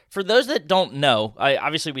For those that don't know,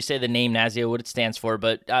 obviously we say the name NASEO, what it stands for,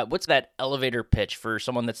 but what's that elevator pitch for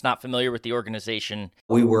someone that's not familiar with the organization?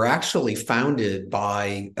 We were actually founded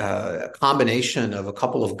by a combination of a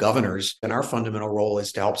couple of governors, and our fundamental role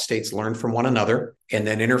is to help states learn from one another and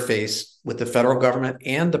then interface with the federal government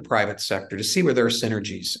and the private sector to see where there are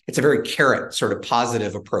synergies. It's a very carrot, sort of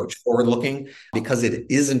positive approach, forward-looking, because it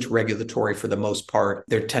isn't regulatory for the most part.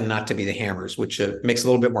 There tend not to be the hammers, which makes it a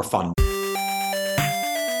little bit more fun.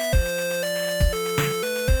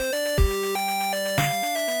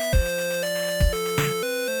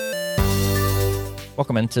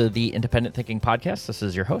 Welcome into the Independent Thinking Podcast. This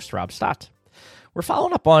is your host, Rob Stott. We're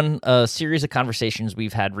following up on a series of conversations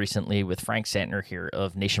we've had recently with Frank Santner here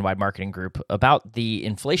of Nationwide Marketing Group about the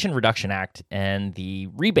Inflation Reduction Act and the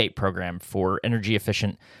rebate program for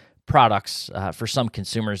energy-efficient products for some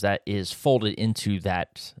consumers that is folded into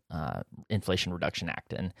that Inflation Reduction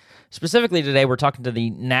Act. And specifically today, we're talking to the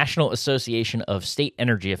National Association of State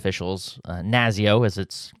Energy Officials, NASEO, as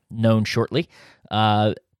it's known shortly,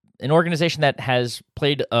 an organization that has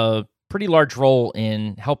played a pretty large role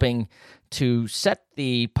in helping to set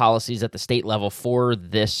the policies at the state level for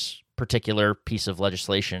this particular piece of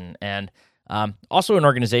legislation. And also an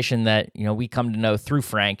organization that we come to know through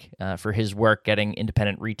Frank for his work getting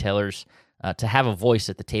independent retailers to have a voice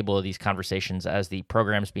at the table of these conversations as the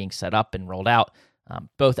program's being set up and rolled out,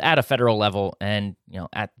 both at a federal level and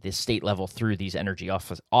at the state level through these energy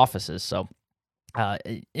offices. So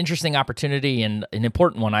interesting opportunity and an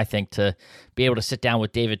important one, I think, to be able to sit down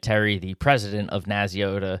with David Terry, the president of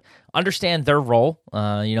NASEO, to understand their role,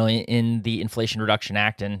 in the Inflation Reduction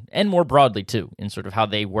Act and more broadly too, in sort of how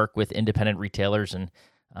they work with independent retailers and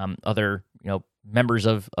other members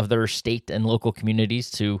of their state and local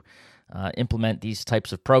communities to implement these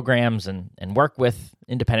types of programs and work with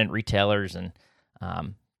independent retailers and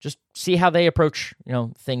just see how they approach,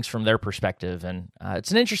 things from their perspective. And it's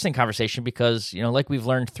an interesting conversation because, like we've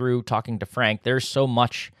learned through talking to Frank, there's so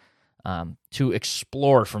much to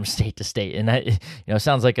explore from state to state. And that,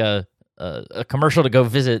 sounds like a commercial to go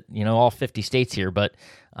visit, all 50 states here. But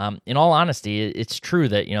in all honesty, it's true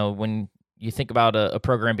that, when you think about a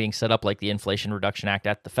program being set up like the Inflation Reduction Act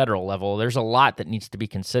at the federal level, there's a lot that needs to be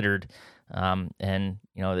considered. And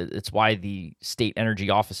it's why the state energy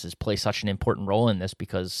offices play such an important role in this,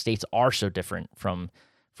 because states are so different from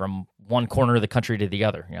one corner of the country to the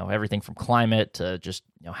other. Everything from climate to just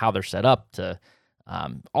how they're set up to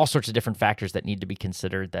all sorts of different factors that need to be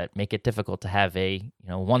considered that make it difficult to have a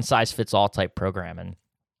one size fits all type program. And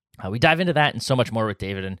we dive into that and so much more with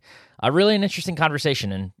David, and really an interesting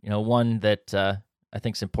conversation, and one that I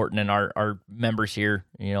think is important, and our members here,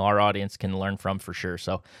 our audience can learn from for sure.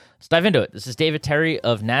 So let's dive into it. This is David Terry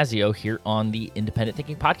of NASEO here on the Independent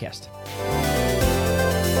Thinking Podcast.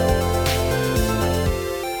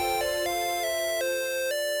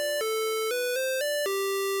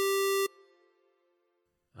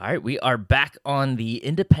 All right, we are back on the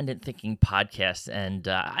Independent Thinking Podcast, and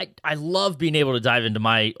I love being able to dive into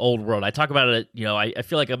my old world. I talk about it, I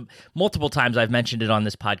feel like multiple times I've mentioned it on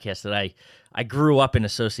this podcast that I grew up in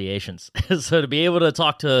associations. So to be able to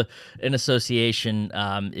talk to an association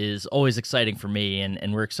is always exciting for me,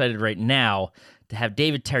 and we're excited right now to have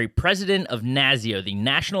David Terry, president of NASEO, the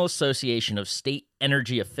National Association of State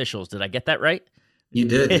Energy Officials. Did I get that right? You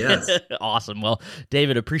did, yes. Awesome. Well,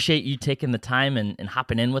 David, appreciate you taking the time and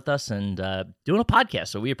hopping in with us and doing a podcast,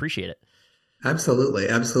 so we appreciate it. Absolutely.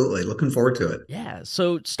 Looking forward to it. Yeah.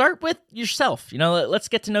 So start with yourself. Let's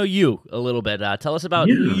get to know you a little bit. Tell us about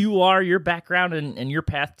who you are, your background, and your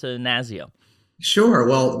path to NASEO. Sure.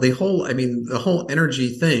 Well, the whole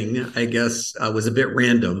energy thing, I guess, was a bit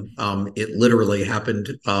random. It literally happened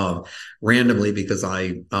randomly because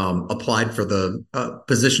I applied for the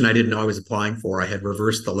position I didn't know I was applying for. I had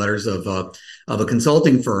reversed the letters of a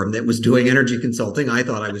consulting firm that was doing energy consulting. I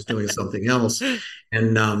thought I was doing something else.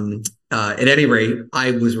 And at any rate,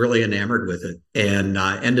 I was really enamored with it, and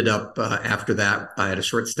ended up after that, I had a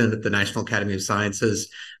short stint at the National Academy of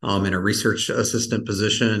Sciences in a research assistant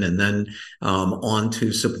position, and then on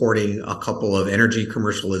to supporting a couple of energy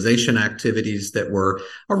commercialization activities that were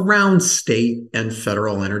around state and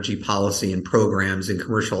federal energy policy and programs in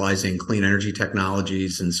commercializing clean energy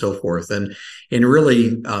technologies and so forth. And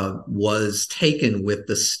really was taken with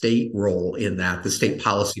the state role in that, the state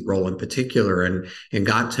policy role in particular, and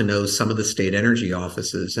got to know some of the state energy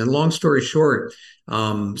offices. And long story short,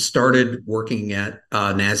 started working at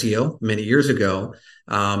NASEO many years ago,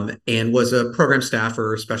 and was a program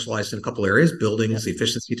staffer specialized in a couple areas, Yep. buildings,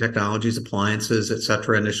 efficiency technologies, appliances, et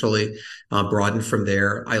cetera, initially, broadened from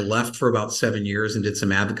there. I left for about 7 years and did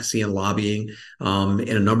some advocacy and lobbying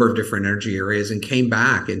in a number of different energy areas and came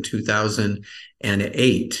back in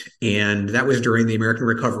 2008. And that was during the American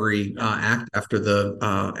Recovery Yep. Act after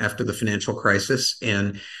the financial crisis.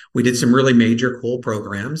 And we did some really major cool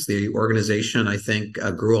programs. The organization, I think,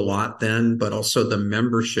 grew a lot then, but also the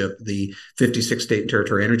membership, the 56 state and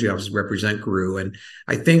territory energy offices represent grew. And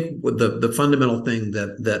I think the fundamental thing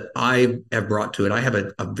that I have brought to it, I have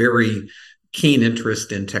a very keen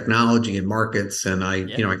interest in technology and markets, and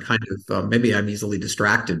Yeah. I kind of maybe I'm easily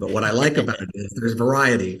distracted, but what I like about it is there's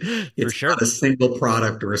variety. For It's not sure. a single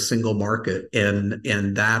product or a single market, and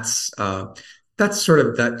that's sort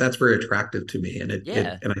of that's very attractive to me, and it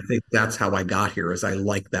Yeah. and I think that's how I got here, is I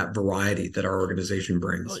like that variety that our organization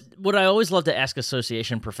brings. What I always love to ask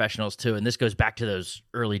association professionals too, and this goes back to those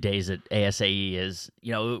early days at ASAE, is,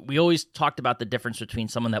 we always talked about the difference between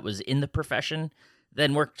someone that was in the profession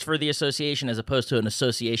then worked for the association as opposed to an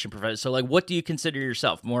association professional. So, like, what do you consider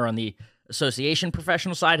yourself, more on the association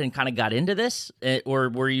professional side and kind of got into this, or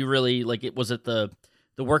were you really like was it the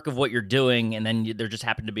work of what you're doing, and then there just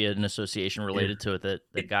happened to be an association Yeah. related to it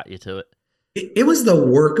that got you to it? It was the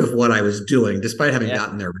work of what I was doing, despite having Yeah.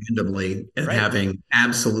 gotten there randomly and Right. having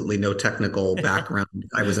absolutely no technical background.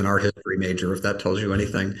 I was an art history major, if that tells you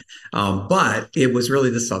anything. But it was really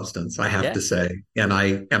the substance, I have Yeah. to say, and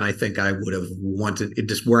I think I would have wanted it.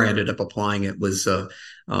 Just where I ended up applying it was just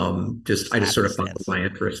Just I just sort of followed happenstance. my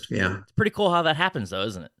interest. Yeah. It's pretty cool how that happens, though,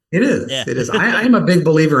 isn't it? It is. Yeah. It is. I am a big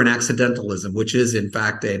believer in accidentalism, which is, in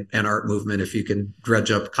fact, an art movement. If you can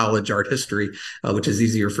dredge up college art history, which is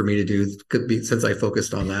easier for me to do, could be since I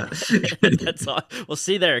focused on that. That's all. Well,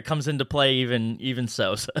 see there, it comes into play even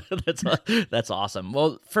so. So that's awesome.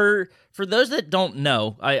 Well, for those that don't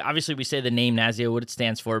know, obviously we say the name NASEO, what it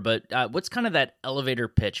stands for, but what's kind of that elevator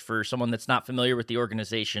pitch for someone that's not familiar with the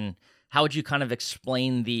organization? How would you kind of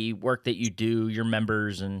explain the work that you do, your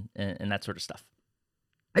members, and that sort of stuff?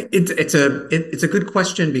 It's a good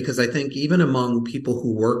question, because I think even among people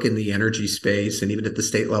who work in the energy space and even at the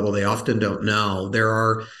state level, they often don't know there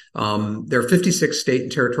are 56 state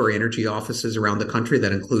and territory energy offices around the country.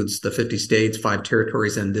 That includes the 50 states, 5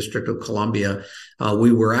 territories, and District of Columbia.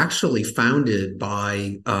 We were actually founded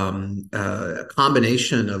by a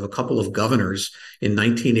combination of a couple of governors in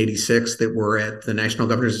 1986 that were at the National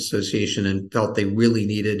Governors Association and felt they really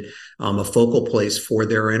needed a focal place for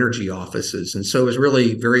their energy offices. And so it was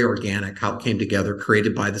really very organic how it came together,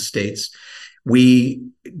 created by the states. We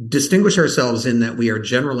distinguish ourselves in that we are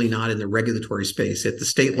generally not in the regulatory space. At the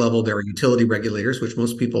state level, there are utility regulators, which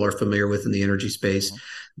most people are familiar with in the energy space. Mhm.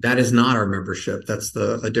 That is not our membership. That's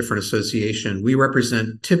a different association. We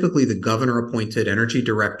represent typically the governor appointed energy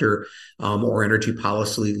director or energy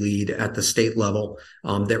policy lead at the state level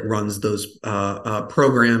that runs those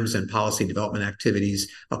programs and policy development activities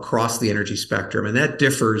across the energy spectrum. And that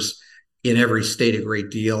differs in every state a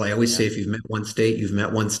great deal. I always Yeah. say if you've met one state, you've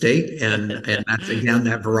met one state, and that's again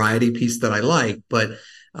that variety piece that I like. But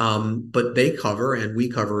they cover and we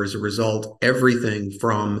cover as a result everything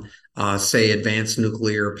from say advanced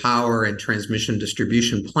nuclear power and transmission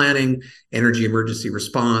distribution planning, energy emergency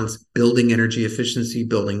response, building energy efficiency,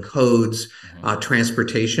 building codes, Mhm.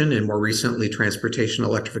 transportation, and more recently transportation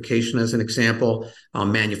electrification as an example,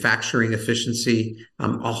 manufacturing efficiency,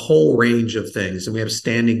 a whole range of things. And we have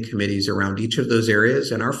standing committees around each of those areas.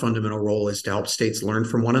 And our fundamental role is to help states learn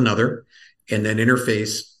from one another and then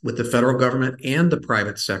interface with the federal government and the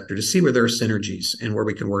private sector to see where there are synergies and where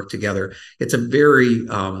we can work together. It's a very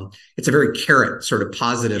carrot sort of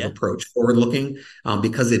positive Yeah. approach, forward looking,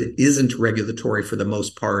 because it isn't regulatory for the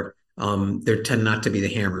most part. There tend not to be the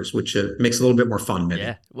hammers, which makes it a little bit more fun, Yeah.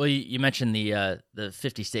 maybe. Well, you mentioned the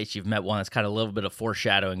 50 states you've met one. It's kind of a little bit of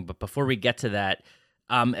foreshadowing. But before we get to that,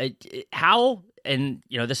 how, and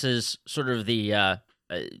this is sort of the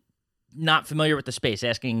not familiar with the space,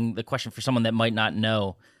 asking the question for someone that might not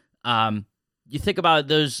know. You think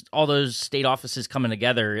about all those state offices coming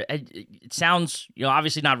together. It sounds,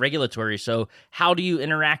 obviously not regulatory. So how do you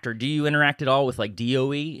interact, or do you interact at all with like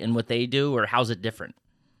DOE and what they do, or how's it different?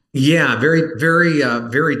 Yeah, very, very,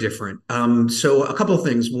 very different. So a couple of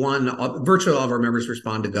things. One, virtually all of our members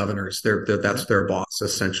respond to governors. Mhm. That's their boss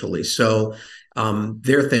essentially. So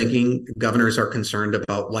they're thinking governors are concerned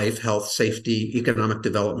about life, health, safety, economic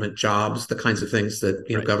development, jobs, the kinds of things that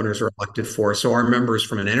Right. governors are elected for. So our members,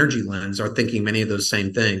 from an energy lens, are thinking many of those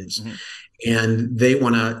same things, Hmm. and they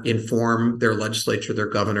want to inform their legislature, their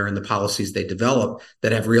governor, and the policies they develop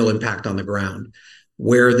that have real impact on the ground.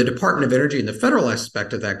 Where the Department of Energy and the federal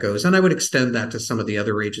aspect of that goes, and I would extend that to some of the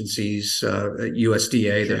other agencies,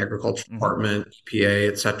 USDA, the Sure. Agriculture Hmm. Department, EPA,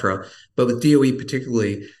 et cetera. But with DOE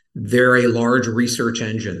particularly, they're a large research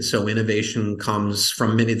engine. So innovation comes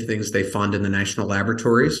from many of the things they fund in the national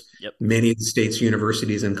laboratories. Yep. Many of the states,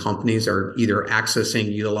 universities, and companies are either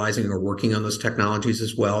accessing, utilizing, or working on those technologies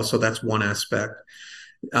as well. So that's one aspect.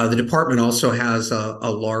 The department also has a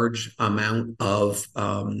large amount of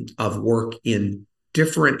work in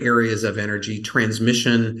different areas of energy,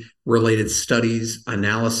 transmission related studies,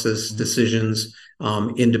 analysis, Hmm. decisions,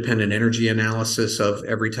 independent energy analysis of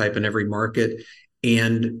every type and every market,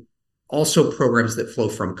 and also programs that flow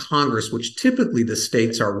from Congress, which typically the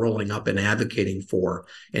states are rolling up and advocating for,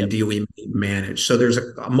 and Yep. DOE manage. So there's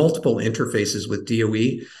a multiple interfaces with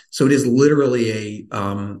DOE. So it is literally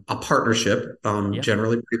a partnership, Yeah.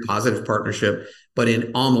 generally pretty positive partnership, but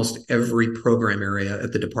in almost every program area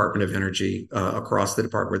at the Department of Energy across the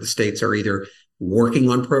department, where the states are either working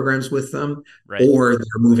on programs with them Right. or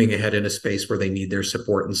they're moving ahead in a space where they need their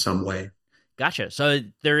support in some way. Gotcha. So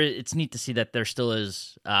it's neat to see that there still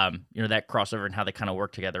is, that crossover and how they kind of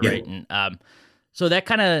work together, Yeah. right? And so that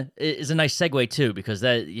kind of is a nice segue too, because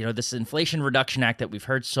that this Inflation Reduction Act that we've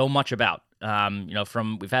heard so much about,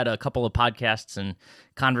 from we've had a couple of podcasts and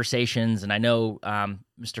conversations, and I know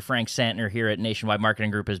Mr. Frank Santner here at Nationwide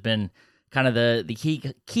Marketing Group has been kind of the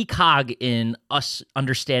key cog in us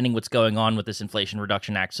understanding what's going on with this Inflation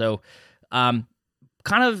Reduction Act. So, kind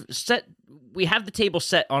of we have the table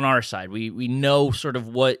set on our side. We know sort of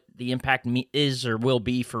what the impact is or will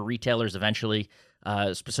be for retailers eventually,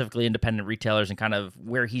 specifically independent retailers, and kind of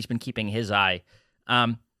where he's been keeping his eye.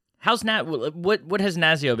 How's what has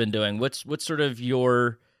NASEO been doing? What's sort of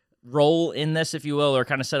your role in this, if you will, or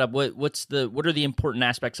kind of set up what are the important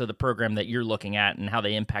aspects of the program that you're looking at and how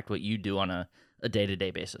they impact what you do on a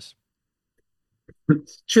day-to-day basis?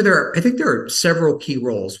 Sure, I think there are several key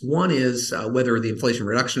roles. One is whether the Inflation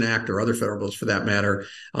Reduction Act or other federal bills for that matter,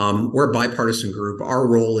 we're a bipartisan group. Our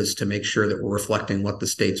role is to make sure that we're reflecting what the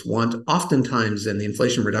states want. Oftentimes, and the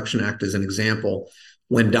Inflation Reduction Act is an example,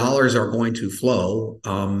 when dollars are going to flow,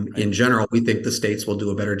 Right. in general, we think the states will do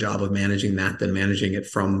a better job of managing that than managing it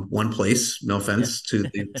from one place. No Yeah. offense to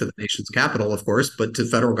the nation's capital, of course, but to the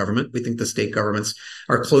federal government. We think the state governments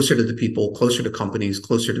are closer to the people, closer to companies,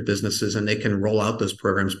 closer to businesses, and they can roll out those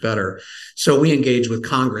programs better. So we engage with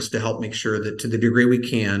Congress to help make sure that to the degree we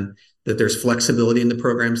can, that there's flexibility in the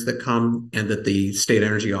programs that come and that the state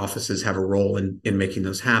energy offices have a role in making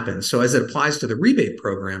those happen. So as it applies to the rebate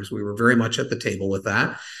programs, we were very much at the table with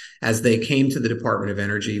that. As they came to the Department of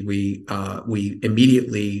Energy, we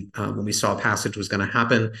immediately, when we saw a passage was going to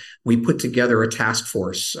happen, we put together a task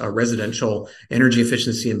force, a residential energy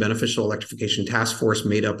efficiency and beneficial electrification task force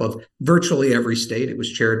made up of virtually every state. It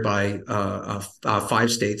was chaired by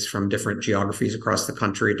 5 states from different geographies across the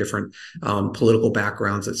country, different political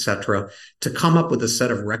backgrounds, et cetera, to come up with a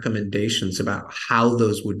set of recommendations about how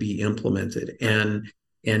those would be implemented. Right.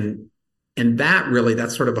 And and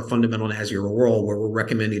that's sort of a fundamental NASEO role where we're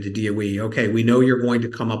recommending to DOE, okay, we know you're going to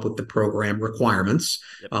come up with the program requirements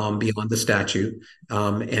Yep. beyond the statute,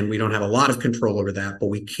 and we don't have a lot of control over that, but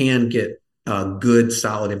we can get good,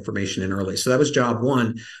 solid information in early. So that was job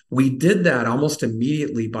one. We did that almost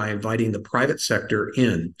immediately by inviting the private sector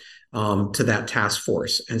in to that task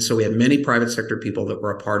force. And so we had many private sector people that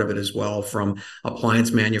were a part of it as well, from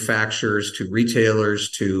appliance manufacturers to retailers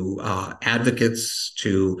to advocates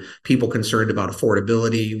to people concerned about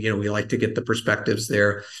affordability. We like to get the perspectives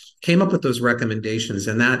there. Came up with those recommendations,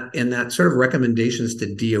 and that sort of recommendations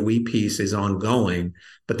to DOE piece is ongoing,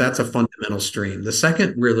 but that's a fundamental stream. The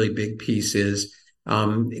second really big piece is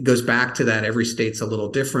it goes back to that every state's a little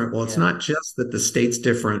different. Well, it's Yeah. not just that the state's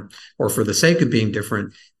different, or for the sake of being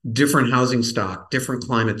different housing stock, different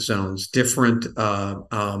climate zones, different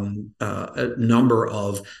number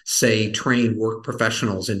of, say, trained work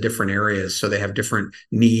professionals in different areas. So they have different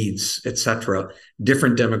needs, et cetera,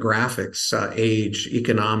 different demographics, age,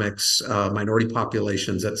 economics, minority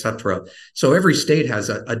populations, et cetera. So every state has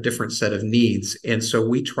a different set of needs. And so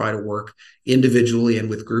we try to work individually and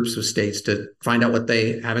with groups of states to find out what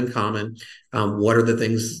they have in common, what are the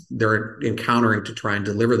things they're encountering to try and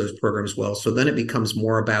deliver those programs well. So then it becomes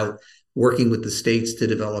more about working with the states to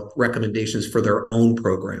develop recommendations for their own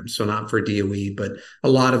programs. So not for DOE, but a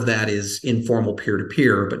lot of that is informal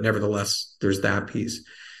peer-to-peer, but nevertheless, there's that piece.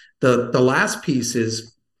 The last piece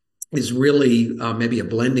is really maybe a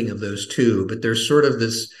blending of those two, but there's sort of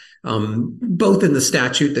this both in the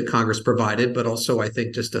statute that Congress provided, but also I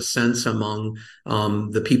think just a sense among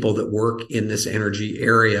the people that work in this energy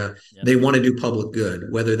area. Yeah. They want to do public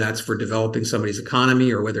good, whether that's for developing somebody's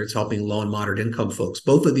economy or whether it's helping low and moderate income folks.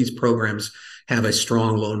 Both of these programs have a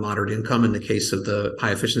strong low and moderate income. In the case of the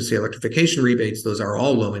high efficiency electrification rebates, those are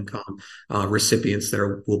all low income recipients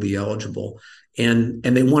that will be eligible. And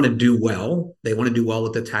they want to do well. They want to do well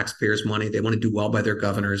with the taxpayers' money. They want to do well by their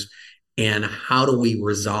governors. And how do we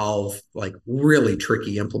resolve like really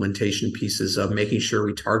tricky implementation pieces of making sure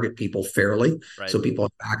we target people fairly, Right. so people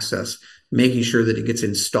have access, making sure that it gets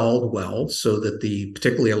installed well so that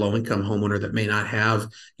particularly a low income homeowner that may not have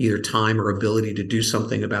either time or ability to do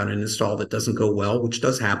something about an install that doesn't go well, which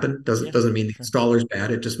does happen. Doesn't mean the installer's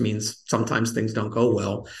bad. It just means sometimes things don't go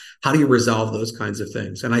well. How do you resolve those kinds of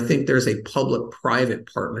things? And I think there's a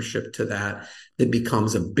public-private partnership to that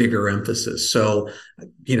becomes a bigger emphasis. So,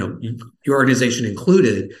 your organization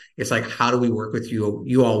included, it's like, how do we work with you?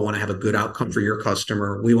 You all want to have a good outcome for your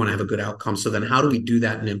customer. We want to have a good outcome. So then how do we do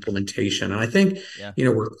that in implementation? And I think,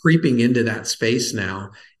 we're creeping into that space now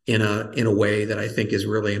in a way that I think is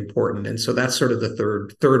really important. And so that's sort of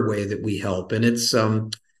the third way that we help. And it's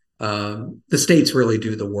the states really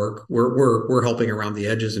do the work. We're helping around the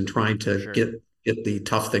edges and trying to get the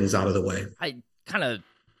tough things out of the way. I kind of,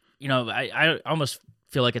 I almost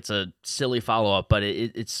feel like it's a silly follow-up, but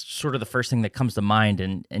it's sort of the first thing that comes to mind.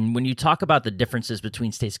 And when you talk about the differences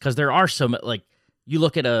between states, because there are so much, like you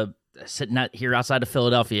look at sitting out here outside of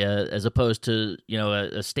Philadelphia as opposed to,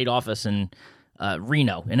 a state office in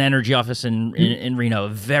Reno, an energy office in Reno,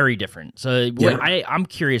 very different. So I'm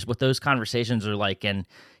curious what those conversations are like. And,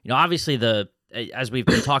 obviously as we've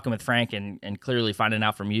been talking with Frank and clearly finding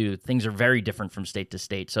out from you, things are very different from state to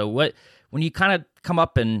state. So when you kind of come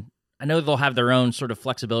up, and I know they'll have their own sort of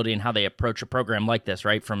flexibility in how they approach a program like this,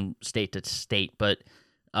 right, from state to state. But,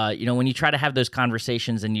 when you try to have those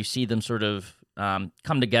conversations and you see them sort of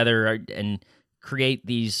come together and create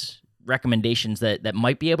these recommendations that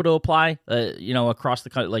might be able to apply, across the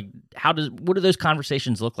country, like what do those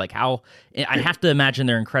conversations look like? I have to imagine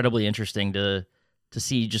they're incredibly interesting to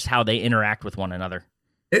see just how they interact with one another.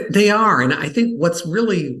 They are. And I think what's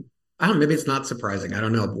really, I don't know, maybe it's not surprising. I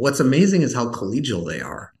don't know. But what's amazing is how collegial they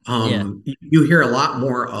are. You hear a lot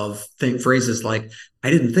more of phrases like, I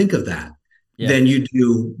didn't think of that. Than you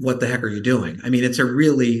do, what the heck are you doing? I mean, it's a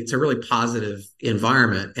really positive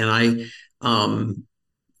environment. And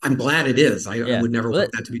I'm glad it is. I would never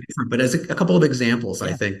want that to be different. But as a couple of examples,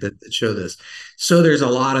 I think that show this. So there's a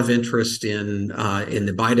lot of interest in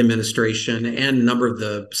the Biden administration and a number of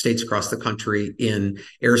the states across the country in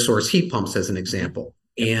air source heat pumps, as an example.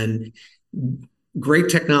 And great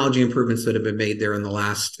technology improvements that have been made there in the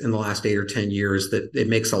last 8 or 10 years, that it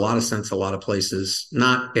makes a lot of sense a lot of places,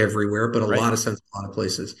 not everywhere, but a lot of sense a lot of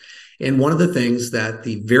places. And one of the things that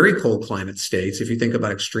the very cold climate states, if you think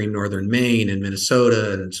about extreme northern Maine and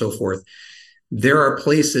Minnesota and so forth, there are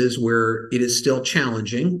places where it is still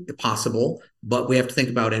challenging, possible, but we have to think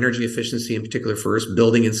about energy efficiency in particular first,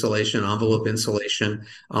 building insulation, envelope insulation.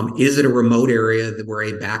 Is it a remote area where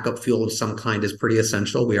a backup fuel of some kind is pretty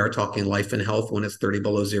essential? We are talking life and health when it's 30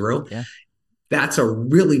 below zero. Yeah. That's a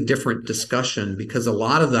really different discussion, because a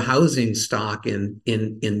lot of the housing stock in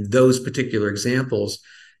those particular examples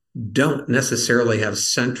don't necessarily have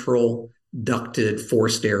central ducted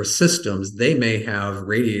forced air systems. They may have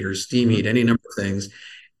radiators, steam heat, any number of things.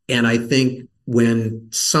 And I think when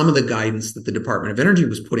some of the guidance that the Department of Energy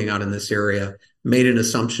was putting out in this area made an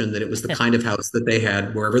assumption that it was the kind of house that they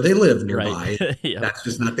had wherever they live nearby. Right. That's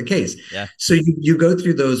just not the case. Yeah. So you go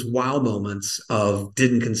through those wow moments of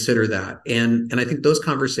didn't consider that. And I think those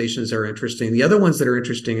conversations are interesting. The other ones that are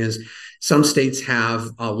interesting is some states have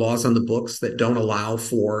laws on the books that don't allow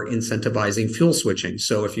for incentivizing fuel switching.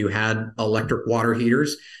 So if you had electric water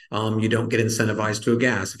heaters, you don't get incentivized to a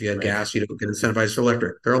gas. If you had gas, you don't get incentivized to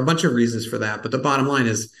electric. There are a bunch of reasons for that. But the bottom line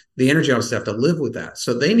is the energy offices have to live with that.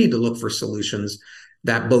 So they need to look for solutions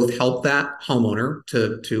that both help that homeowner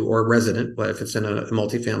or resident, but if it's in a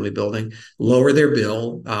multifamily building, lower their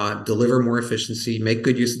bill, deliver more efficiency, make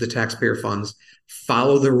good use of the taxpayer funds,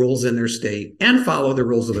 follow the rules in their state, and follow the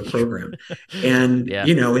rules of the program. And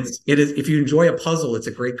it is. If you enjoy a puzzle, it's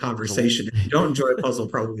a great conversation. If you don't enjoy a puzzle,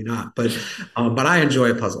 probably not. But I enjoy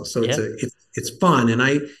a puzzle, so it's fun,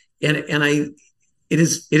 It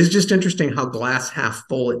is just interesting how glass half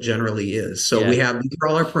full it generally is. So these are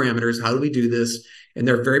all our parameters. How do we do this? and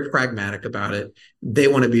they're very pragmatic about it. They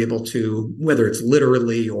want to be able to, whether it's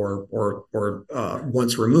literally or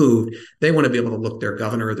once removed, they want to be able to look their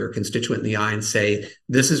governor or their constituent in the eye and say,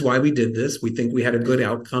 "This is why we did this. We think we had a good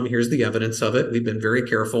outcome. Here's the evidence of it. We've been very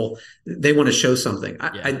careful." They want to show something.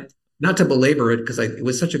 I not to belabor it because it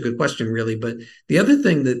was such a good question, really. But the other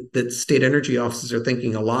thing that state energy offices are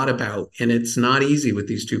thinking a lot about, and it's not easy with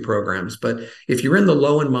these two programs, but if you're in the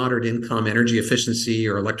low and moderate income energy efficiency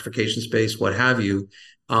or electrification space, what have you,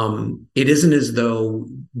 it isn't as though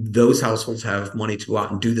those households have money to go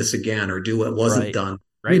out and do this again or do what wasn't done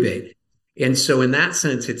rebate. And so, in that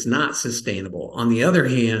sense, it's not sustainable. On the other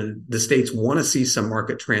hand, the states want to see some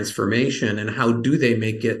market transformation, and how do they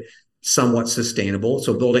make it somewhat sustainable?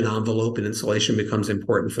 So building envelope and insulation becomes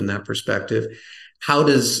important from that perspective. How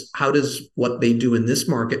does what they do in this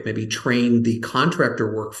market maybe train the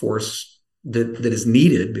contractor workforce that is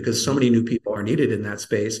needed, because so many new people are needed in that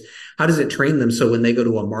space? How does it train them so when they go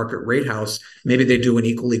to a market rate house, maybe they do an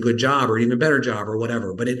equally good job or even better job or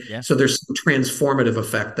whatever? But so there's some transformative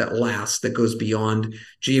effect that lasts, that goes beyond,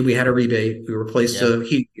 gee, we had a rebate, we replaced a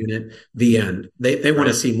heat unit, the end. They want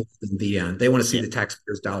to see more than the end. They want to see the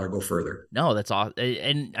taxpayer's dollar go further. No, that's awesome.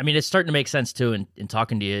 And I mean, it's starting to make sense too in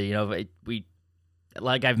talking to you.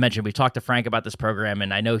 Like I've mentioned, we talked to Frank about this program,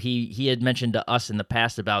 and I know he had mentioned to us in the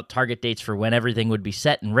past about target dates for when everything would be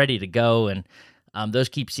set and ready to go, and those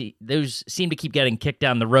seem to keep getting kicked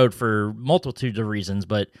down the road for multitudes of reasons,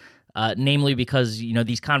 but namely because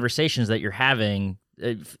these conversations that you're having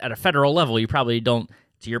at a federal level, you probably don't.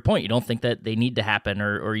 To your point, you don't think that they need to happen,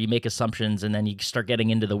 or you make assumptions, and then you start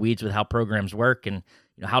getting into the weeds with how programs work and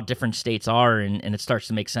how different states are, and it starts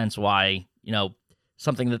to make sense why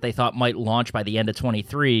something that they thought might launch by the end of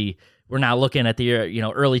 23, we're now looking at the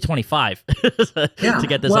early 25 to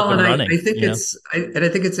get this up and running. I think I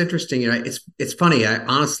think it's interesting. It's funny.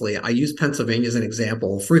 Honestly, I use Pennsylvania as an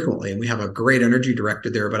example frequently, and we have a great energy director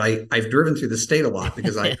there. But I've driven through the state a lot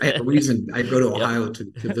because I have a reason. I go to Ohio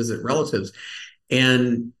to visit relatives.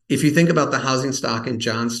 And if you think about the housing stock in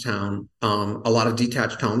Johnstown, a lot of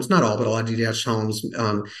detached homes, not all, but a lot of detached homes,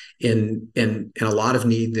 in a lot of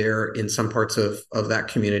need there in some parts of that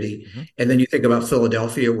community. Mm-hmm. And then you think about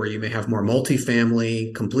Philadelphia, where you may have more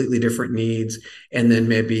multifamily, completely different needs. And then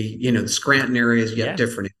maybe, the Scranton area is yet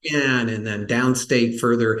different again. And then downstate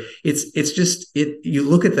further. It's just, you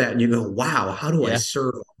look at that and you go, wow, how do I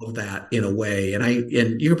serve all of that in a way?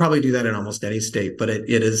 And you can probably do that in almost any state, but it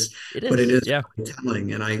is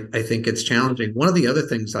telling. And I think it's challenging. One of the other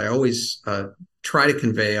things I always try to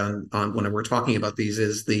convey on when we're talking about these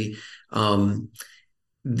is the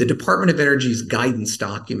Department of Energy's guidance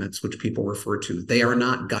documents, which people refer to. They are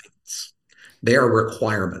not guidance. They are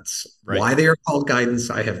requirements. Right. Why they are called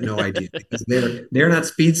guidance, I have no idea, because they're not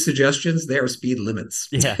speed suggestions, they are speed limits.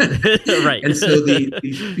 Yeah. Right. And so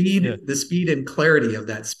the speed and clarity of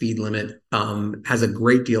that speed limit has a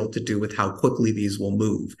great deal to do with how quickly these will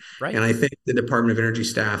move. Right. And I think the Department of Energy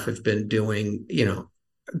staff have been doing,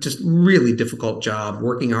 just really difficult job,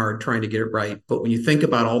 working hard, trying to get it right. But when you think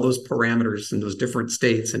about all those parameters and those different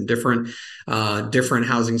states and different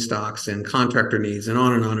housing stocks and contractor needs and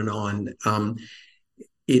on and on and on,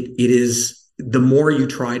 it is, the more you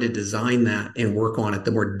try to design that and work on it,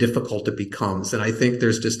 the more difficult it becomes. And I think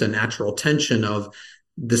there's just a natural tension of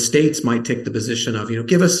the states might take the position of,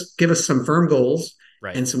 give us some firm goals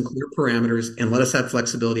and some clear parameters and let us have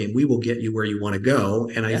flexibility, and we will get you where you want to go.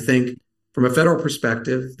 And I think from a federal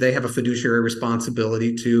perspective, they have a fiduciary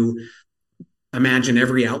responsibility to imagine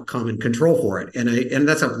every outcome and control for it. And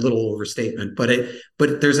that's a little overstatement, but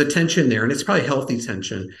there's a tension there, and it's probably healthy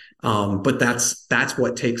tension. But that's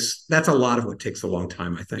a lot of what takes a long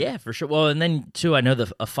time, I think. Yeah, for sure. Well, and then too, I know the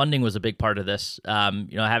funding was a big part of this.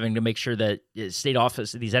 Having to make sure that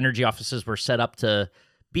these energy offices were set up to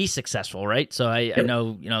be successful, right? So I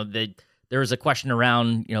know, there was a question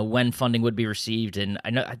around, when funding would be received, and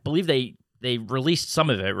I believe they released some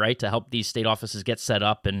of it, right, to help these state offices get set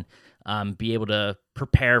up and be able to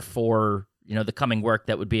prepare for, the coming work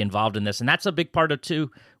that would be involved in this. And that's a big part of too,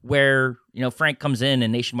 where, Frank comes in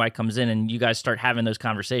and Nationwide comes in, and you guys start having those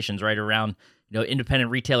conversations right around, independent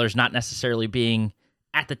retailers not necessarily being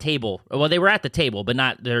at the table. Well, they were at the table, but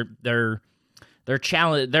not their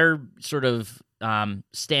challenge, their sort of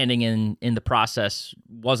standing in the process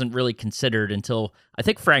wasn't really considered until I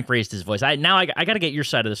think Frank raised his voice. I got to get your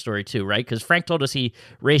side of the story too, right? Because Frank told us he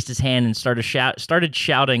raised his hand and started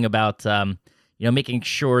shouting about making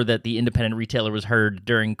sure that the independent retailer was heard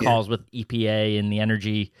during calls with EPA and the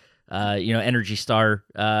Energy Star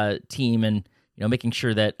team, and making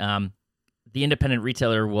sure that the independent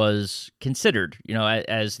retailer was considered,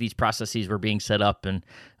 as these processes were being set up. And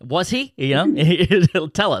was he,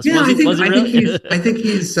 tell us, Yeah, was he really? I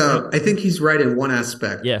think he's right in one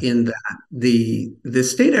aspect Yeah. in that the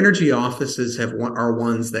state energy offices are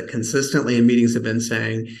ones that consistently in meetings have been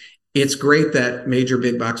saying it's great that major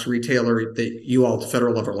big box retailer that you all at the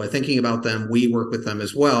federal level are thinking about them. We work with them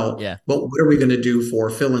as well. Yeah. But what are we going to do for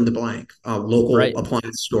fill in the blank? Local Right.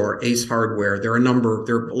 appliance store, Ace Hardware. There are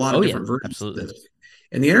a lot Oh of yeah, different versions of absolutely. this.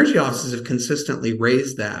 And the energy offices have consistently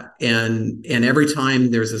raised that. And every time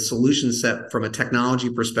there's a solution set from a technology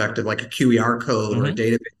perspective, like a QR code or a Hmm.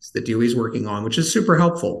 database that DOE is working on, which is super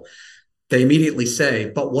helpful, they immediately say,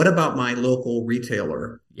 but what about my local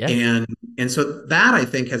retailer? Yeah. And so that I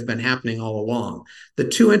think has been happening all along. The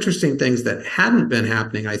two interesting things that hadn't been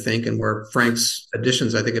happening, I think, and where Frank's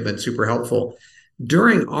additions I think have been super helpful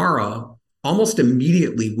during ARA, almost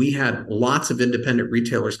immediately we had lots of independent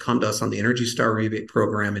retailers come to us on the Energy Star rebate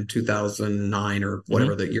program in 2009 or Hmm.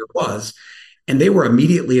 whatever the year was. And they were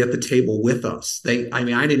immediately at the table with us. I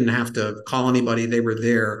mean, I didn't have to call anybody. They were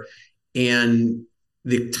there. And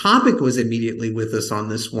the topic was immediately with us on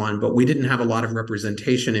this one, but we didn't have a lot of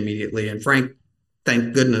representation immediately. And Frank,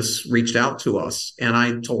 thank goodness, reached out to us. And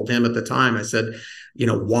I told him at the time, I said,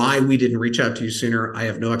 why we didn't reach out to you sooner, I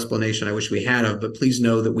have no explanation. I wish we had of, but please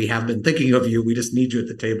know that we have been thinking of you. We just need you at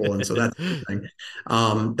the table. And so that's the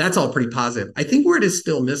thing. That's all pretty positive. I think where it is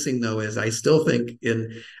still missing, though, is I still think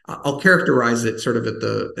I'll characterize it sort of at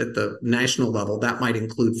the national level. That might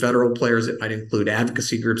include federal players. It might include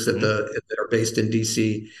advocacy groups Hmm. that are based in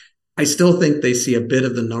DC. I still think they see a bit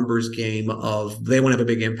of the numbers game of they want to have a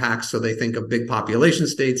big impact. So they think of big population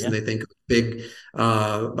states Yeah. and they think of big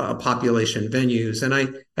population venues. And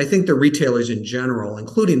I think the retailers in general,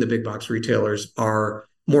 including the big box retailers, are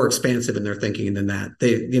more expansive in their thinking than that.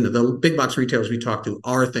 The big box retailers we talk to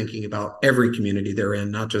are thinking about every community they're in,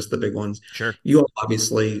 not just the big ones. Sure. You all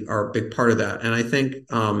obviously are a big part of that. And I think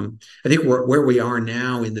where we are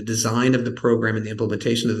now in the design of the program and the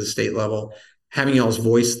implementation of the state level, having y'all's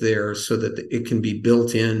voice there so that it can be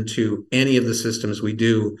built into any of the systems we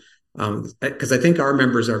do. Because I think our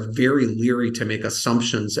members are very leery to make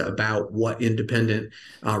assumptions about what independent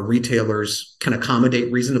retailers can accommodate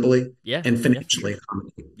reasonably Yeah. and Yeah, for financially sure.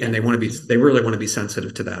 accommodate, and Yeah. they really want to be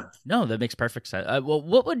sensitive to that. No, that makes perfect sense. Well,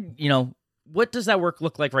 what does that work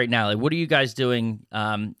look like right now? Like, what are you guys doing?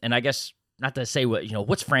 And I guess not to say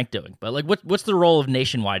what's Frank doing, but like, what's the role of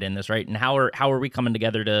Nationwide in this, right? And how are we coming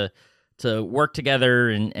together to work together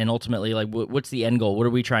and ultimately, like, what's the end goal? What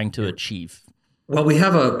are we trying to achieve? Well, we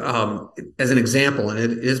have as an example, and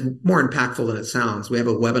it is more impactful than it sounds. We have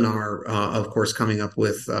a webinar, of course, coming up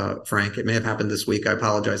with Frank. It may have happened this week. I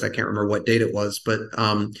apologize. I can't remember what date it was, but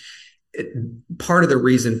part of the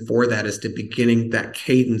reason for that is to beginning that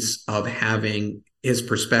cadence of having his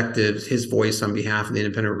perspectives, his voice on behalf of the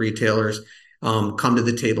independent retailers come to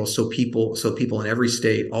the table so people in every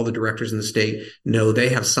state, all the directors in the state know they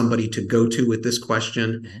have somebody to go to with this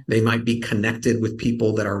question. Mhm. They might be connected with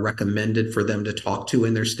people that are recommended for them to talk to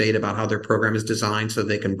in their state about how their program is designed so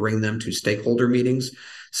they can bring them to stakeholder meetings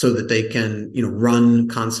so that they can run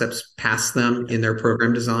concepts past them in their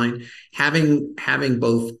program design. Having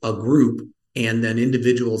both a group and then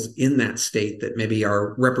individuals in that state that maybe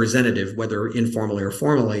are representative, whether informally or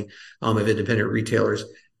formally, of independent retailers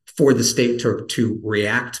for the state to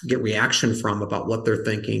get reaction from about what they're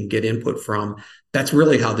thinking, get input from. That's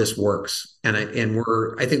really how this works. I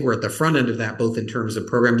think we're at the front end of that, both in terms of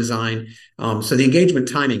program design. So the engagement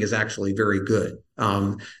timing is actually very good.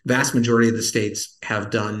 Vast majority of the states have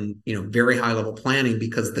done, very high level planning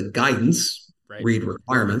because the guidance, Right. read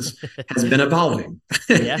requirements, has been evolving.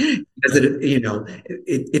 Yeah. As Right.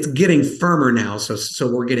 it's getting firmer now. So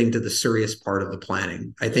we're getting to the serious part of the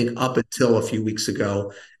planning. I Yeah. think up until a few weeks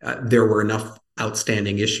ago, there were enough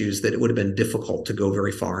outstanding issues that it would have been difficult to go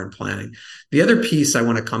very far in planning. The other piece I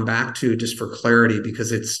want to come back to just for clarity,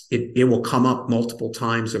 because it will come up multiple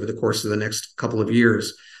times over the course of the next couple of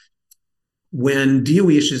years. When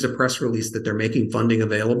DOE issues a press release that they're making funding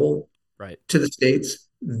available Right. to the states,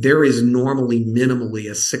 there is normally minimally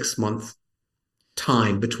a 6-month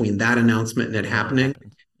time between that announcement and it And when it happening.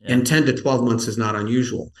 happened. Yeah. And 10 to 12 months is not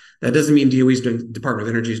unusual. That doesn't mean Department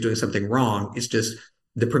of Energy is doing something wrong. It's just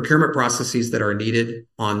the procurement processes that are needed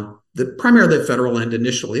on primarily the federal end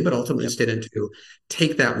initially, but ultimately Yep. state and to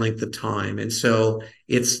take that length of time. And so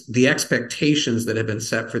it's the expectations that have been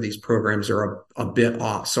set for these programs are a bit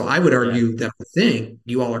off. So I would Yeah. argue that I think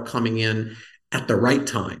you all are coming in at the right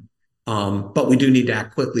time But we do need to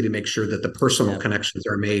act quickly to make sure that the personal Yeah. connections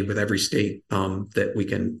are made with every state that we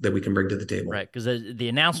can bring to the table. Right, because the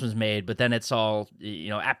announcement's made, but then it's all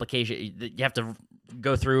application. You have to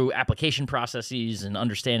go through application processes and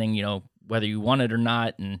understanding whether you want it or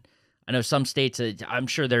not. And I know some states, I'm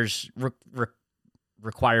sure there's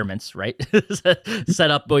requirements, right?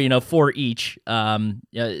 Set up, for each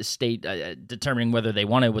state, determining whether they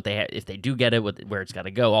want it, if they do get it, where it's got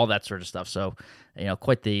to go, all that sort of stuff. So,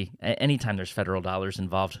 quite anytime there's federal dollars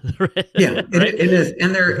involved, right? Yeah, it is,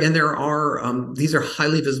 and there are these are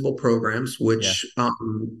highly visible programs, Yeah. which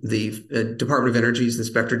the Department of Energy's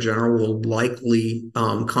Inspector General will likely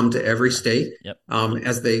come to every state Yep.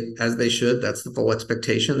 as they should. That's the full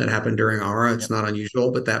expectation that happened during ARA. It's Yep. not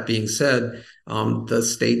unusual, but that being said, the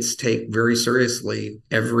states take very seriously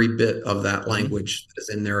every bit of that language that is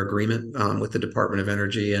in their agreement with the Department of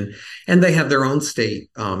Energy, and they have their own state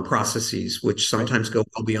processes, which sometimes go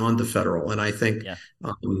well beyond the federal. And I think. Yeah.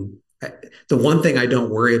 The one thing I don't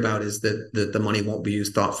worry about is that the money won't be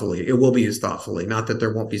used thoughtfully. It will be used thoughtfully. Not that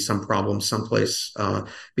there won't be some problems someplace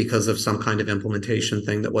because of some kind of implementation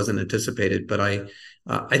thing that wasn't anticipated. But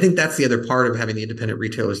I think that's the other part of having the independent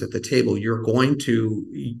retailers at the table. You're going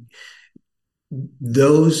to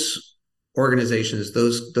those organizations,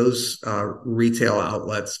 those retail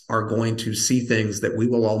outlets are going to see things that we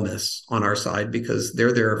will all miss on our side because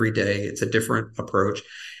they're there every day. It's a different approach.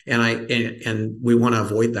 And we want to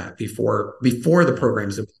avoid that before the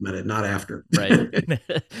program's implemented, not after. Right.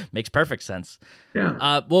 Makes perfect sense.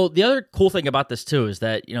 Yeah. Well, the other cool thing about this too is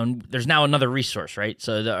that there's now another resource, right?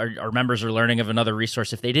 So our members are learning of another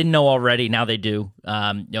resource if they didn't know already. Now they do.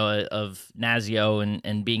 Of NASEO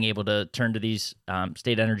and being able to turn to these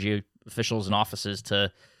state energy officials and offices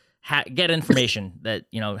to get information that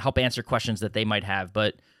help answer questions that they might have.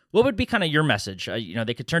 But what would be kind of your message?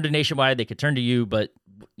 They could turn to Nationwide, they could turn to you, but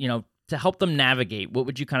to help them navigate, what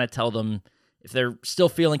would you kind of tell them if they're still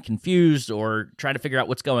feeling confused or trying to figure out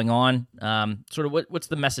what's going on? Sort of what's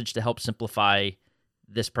the message to help simplify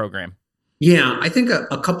this program? Yeah, I think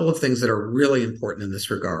a couple of things that are really important in this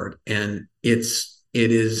regard, and it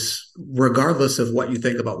is regardless of what you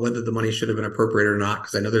think about whether the money should have been appropriated or not,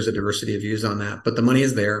 because I know there's a diversity of views on that, but the money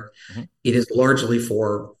is there. Mm-hmm. It is largely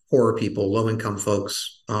for poorer people, low income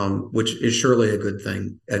folks, which is surely a good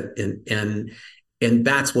thing, and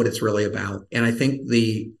that's what it's really about. And I think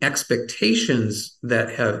the expectations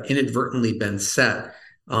that have inadvertently been set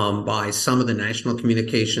by some of the national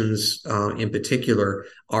communications in particular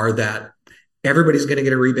are that everybody's going to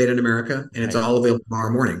get a rebate in America, and it's all available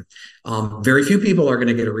tomorrow morning. Very few people are going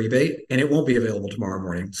to get a rebate, and it won't be available tomorrow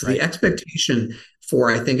morning. So the expectation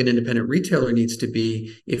for, I think, an independent retailer needs to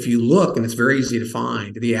be, if you look, and it's very easy to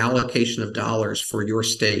find, the allocation of dollars for your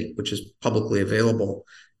state, which is publicly available,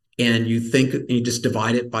 and you just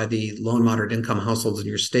divide it by the low and moderate income households in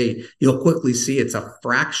your state, you'll quickly see it's a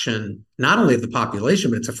fraction, not only of the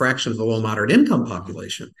population, but it's a fraction of the low and moderate income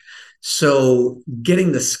population. So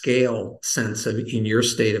getting the scale sense in your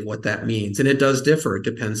state of what that means, and it does differ. It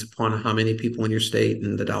depends upon how many people in your state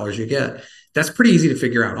and the dollars you get. That's pretty easy to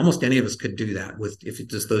figure out. Almost any of us could do that if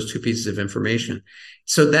it's just those two pieces of information.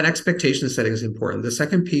 So that expectation setting is important. The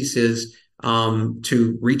second piece is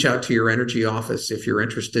to reach out to your energy office if you're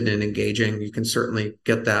interested in engaging. You can certainly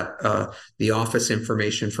get the office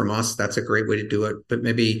information from us. That's a great way to do it. But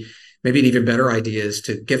maybe an even better idea is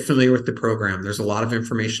to get familiar with the program. There's a lot of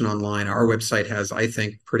information online. Our website has, I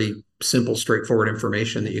think, pretty simple, straightforward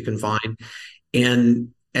information that you can find. And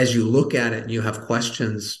as you look at it and you have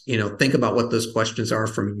questions, think about what those questions are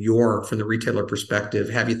from the retailer perspective.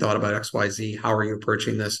 Have you thought about XYZ? How are you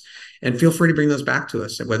approaching this? And feel free to bring those back to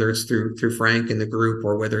us, whether it's through Frank and the group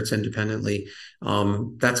or whether it's independently.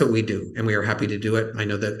 That's what we do, and we are happy to do it. I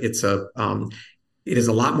know that it is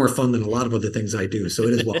a lot more fun than a lot of other things I do, so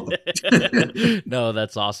it is welcome. No,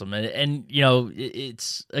 that's awesome, and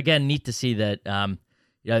it's again neat to see that.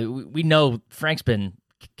 We know Frank's been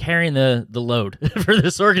carrying the load for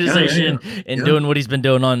this organization and doing what he's been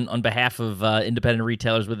doing on behalf of independent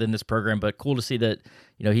retailers within this program. But cool to see that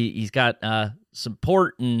he's got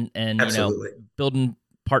support and building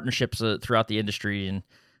partnerships throughout the industry, and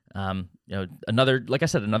another, like I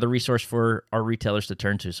said, another resource for our retailers to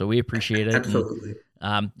turn to. So we appreciate it. Absolutely.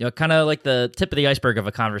 And, kind of like the tip of the iceberg of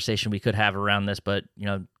a conversation we could have around this. But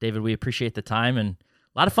David, we appreciate the time and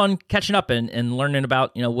a lot of fun catching up and learning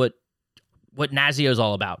about what NASEO is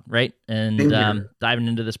all about, right? And diving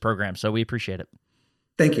into this program. So we appreciate it.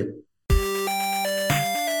 Thank you.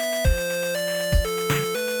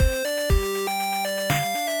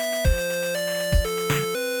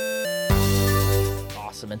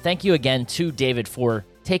 Awesome. And thank you again to David for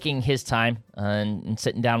taking his time and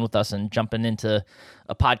sitting down with us and jumping into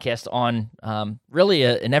a podcast on really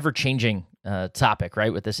an ever-changing topic,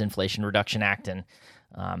 right, with this Inflation Reduction Act, and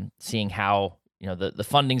seeing how the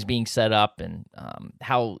funding's being set up, and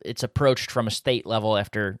how it's approached from a state level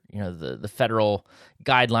after the federal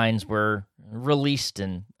guidelines were released,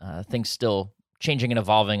 and things still changing and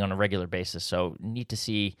evolving on a regular basis. So neat to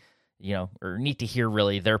see, or neat to hear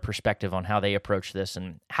really their perspective on how they approach this,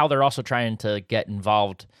 and how they're also trying to get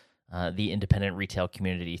involved the independent retail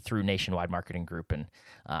community through Nationwide Marketing Group, and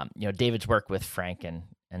David's work with Frank,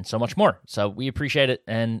 and so much more. So we appreciate it.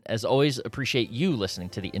 And as always, appreciate you listening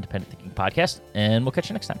to the Independent Thinking Podcast, and we'll catch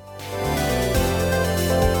you next time.